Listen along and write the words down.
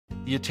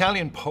The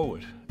Italian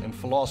poet and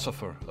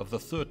philosopher of the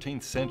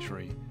 13th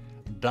century,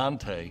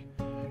 Dante,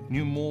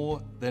 knew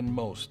more than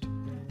most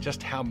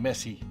just how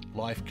messy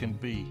life can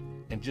be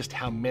and just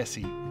how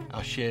messy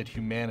our shared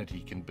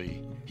humanity can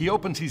be. He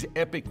opens his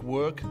epic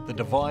work, The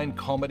Divine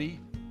Comedy,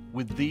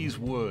 with these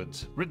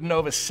words. Written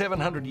over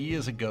 700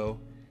 years ago,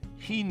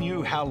 he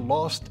knew how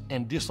lost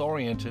and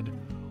disoriented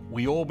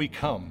we all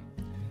become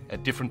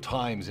at different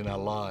times in our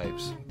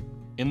lives.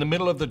 In the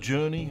middle of the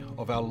journey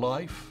of our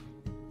life,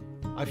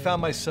 I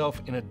found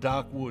myself in a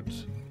dark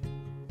woods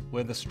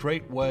where the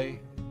straight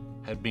way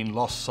had been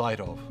lost sight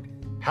of.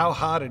 How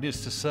hard it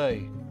is to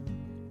say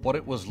what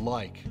it was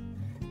like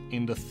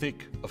in the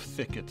thick of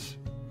thickets,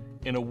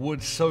 in a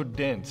wood so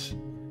dense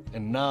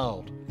and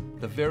gnarled,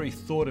 the very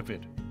thought of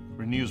it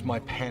renews my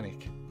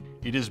panic.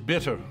 It is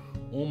bitter,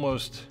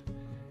 almost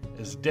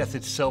as death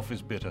itself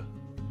is bitter.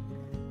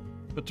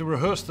 But to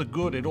rehearse the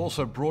good it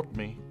also brought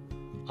me,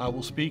 I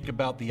will speak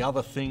about the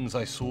other things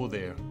I saw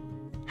there.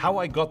 How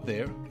I got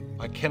there,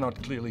 I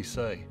cannot clearly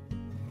say,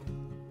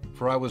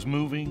 for I was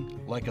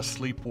moving like a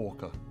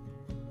sleepwalker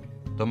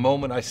the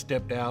moment I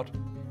stepped out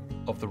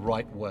of the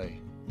right way.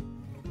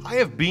 I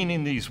have been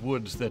in these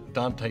woods that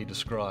Dante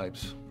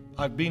describes.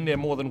 I've been there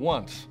more than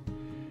once.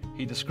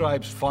 He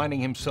describes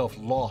finding himself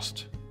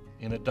lost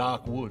in a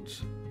dark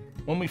woods.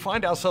 When we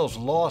find ourselves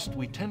lost,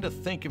 we tend to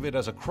think of it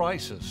as a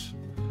crisis.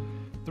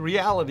 The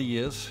reality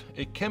is,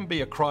 it can be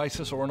a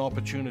crisis or an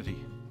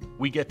opportunity.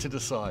 We get to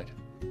decide.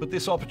 But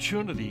this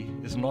opportunity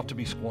is not to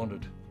be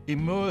squandered.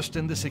 Immersed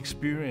in this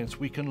experience,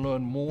 we can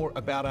learn more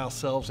about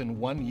ourselves in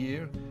 1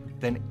 year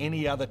than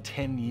any other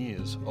 10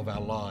 years of our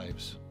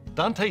lives.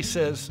 Dante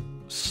says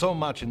so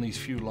much in these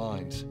few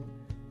lines.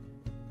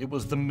 It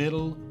was the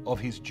middle of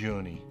his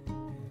journey.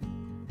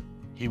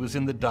 He was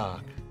in the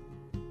dark.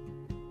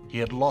 He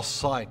had lost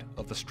sight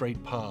of the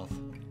straight path.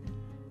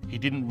 He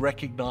didn't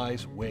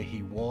recognize where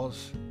he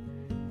was.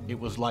 It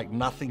was like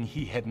nothing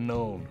he had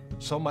known,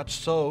 so much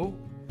so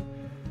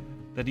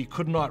that he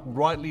could not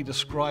rightly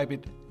describe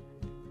it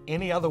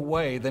any other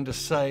way than to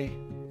say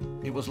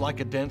it was like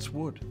a dense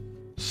wood.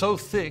 So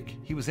thick,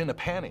 he was in a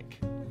panic.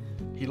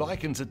 He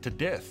likens it to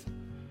death,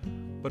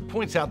 but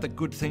points out that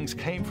good things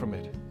came from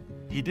it.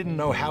 He didn't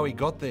know how he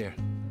got there,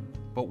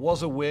 but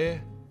was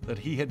aware that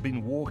he had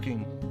been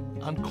walking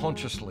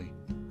unconsciously,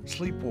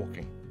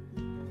 sleepwalking,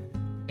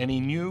 and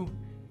he knew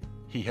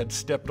he had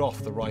stepped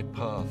off the right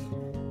path.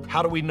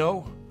 How do we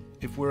know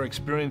if we're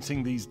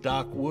experiencing these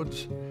dark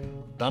woods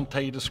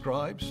Dante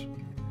describes?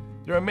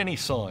 There are many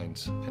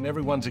signs, and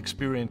everyone's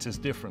experience is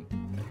different.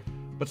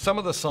 But some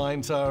of the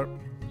signs are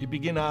you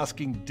begin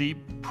asking deep,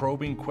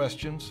 probing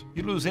questions.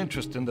 You lose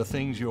interest in the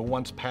things you were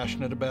once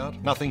passionate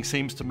about. Nothing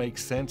seems to make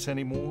sense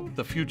anymore.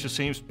 The future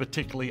seems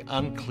particularly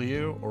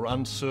unclear or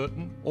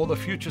uncertain, or the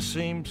future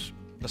seems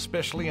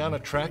especially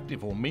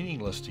unattractive or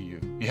meaningless to you.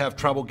 You have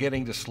trouble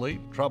getting to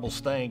sleep, trouble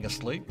staying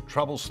asleep,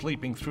 trouble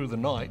sleeping through the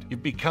night. You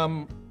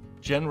become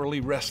generally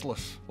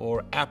restless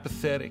or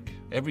apathetic.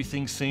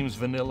 Everything seems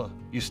vanilla.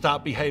 You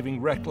start behaving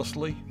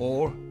recklessly,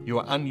 or you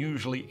are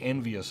unusually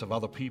envious of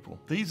other people.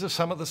 These are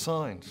some of the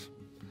signs.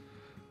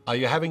 Are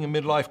you having a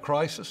midlife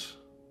crisis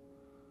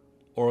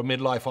or a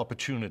midlife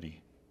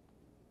opportunity?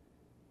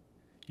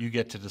 You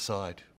get to decide.